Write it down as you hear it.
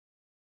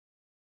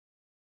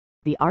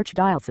The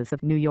Archdiocese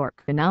of New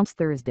York announced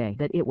Thursday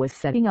that it was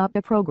setting up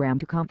a program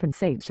to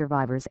compensate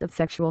survivors of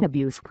sexual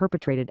abuse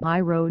perpetrated by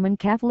Roman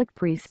Catholic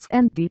priests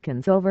and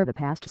deacons over the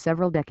past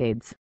several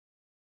decades.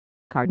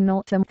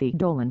 Cardinal Timothy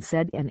Dolan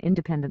said an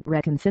independent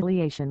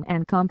reconciliation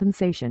and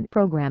compensation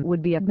program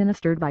would be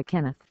administered by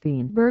Kenneth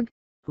Feinberg,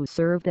 who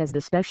served as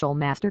the special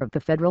master of the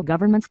federal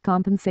government's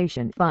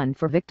compensation fund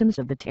for victims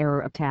of the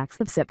terror attacks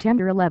of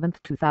September 11,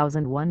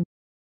 2001.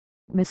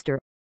 Mr.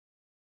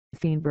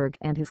 Feinberg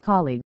and his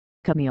colleague,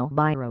 Camille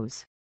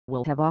Biros,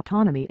 will have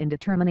autonomy in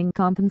determining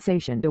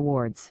compensation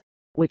awards,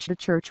 which the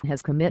Church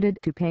has committed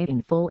to pay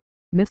in full,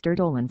 Mr.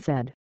 Dolan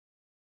said.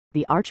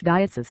 The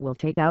Archdiocese will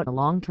take out a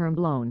long-term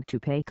loan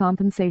to pay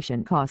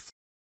compensation costs.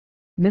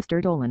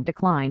 Mr. Dolan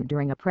declined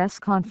during a press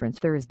conference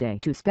Thursday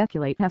to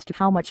speculate as to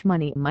how much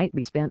money might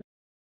be spent.